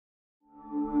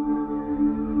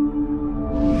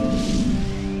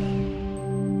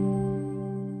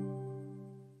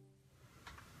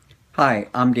Hi,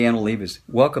 I'm Dan Olivas.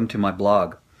 Welcome to my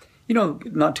blog. You know,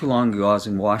 not too long ago I was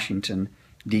in Washington,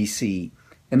 D.C.,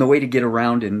 and the way to get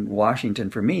around in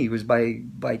Washington for me was by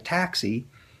taxi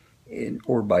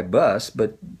or by bus,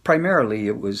 but primarily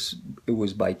it was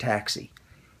by taxi.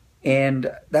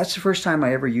 And that's the first time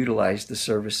I ever utilized the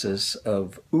services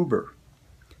of Uber.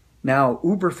 Now,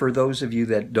 Uber, for those of you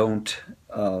that don't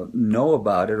know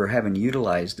about it or haven't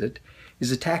utilized it,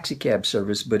 is a taxi cab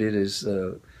service, but it is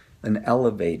an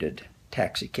elevated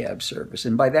taxi cab service.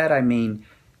 And by that I mean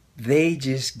they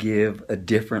just give a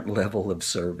different level of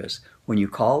service. When you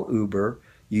call Uber,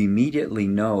 you immediately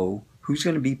know who's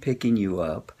going to be picking you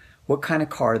up, what kind of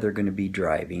car they're going to be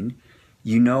driving.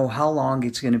 You know how long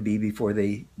it's going to be before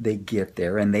they get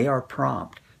there, and they are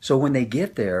prompt. So when they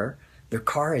get there, their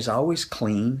car is always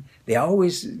clean. They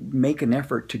always make an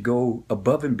effort to go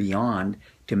above and beyond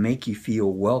to make you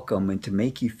feel welcome and to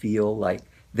make you feel like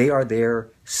they are there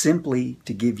simply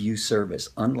to give you service,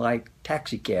 unlike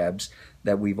taxi cabs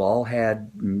that we've all had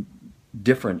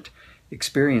different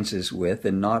experiences with,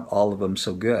 and not all of them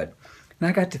so good. And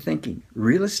I got to thinking,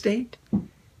 real estate?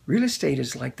 Real estate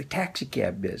is like the taxi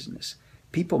cab business.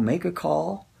 People make a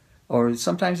call, or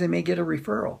sometimes they may get a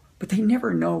referral, but they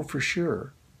never know for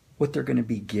sure what they're going to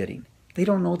be getting. They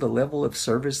don't know the level of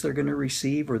service they're going to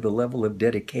receive or the level of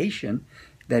dedication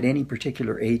that any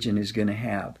particular agent is going to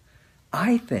have.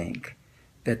 I think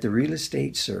that the real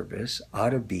estate service ought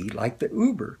to be like the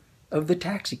Uber of the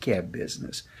taxi cab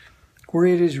business, where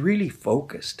it is really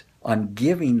focused on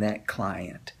giving that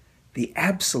client the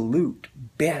absolute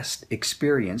best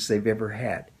experience they've ever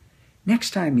had.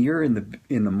 Next time you're in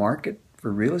the market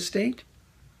for real estate,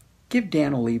 give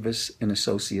Dan Olivas and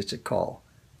Associates a call.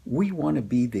 We want to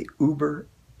be the Uber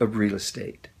of real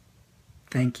estate.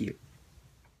 Thank you.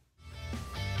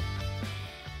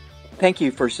 Thank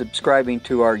you for subscribing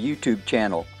to our YouTube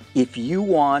channel. If you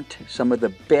want some of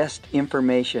the best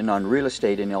information on real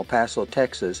estate in El Paso,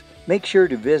 Texas, make sure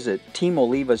to visit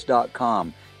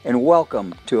teamolivas.com, and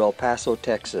welcome to El Paso,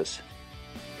 Texas.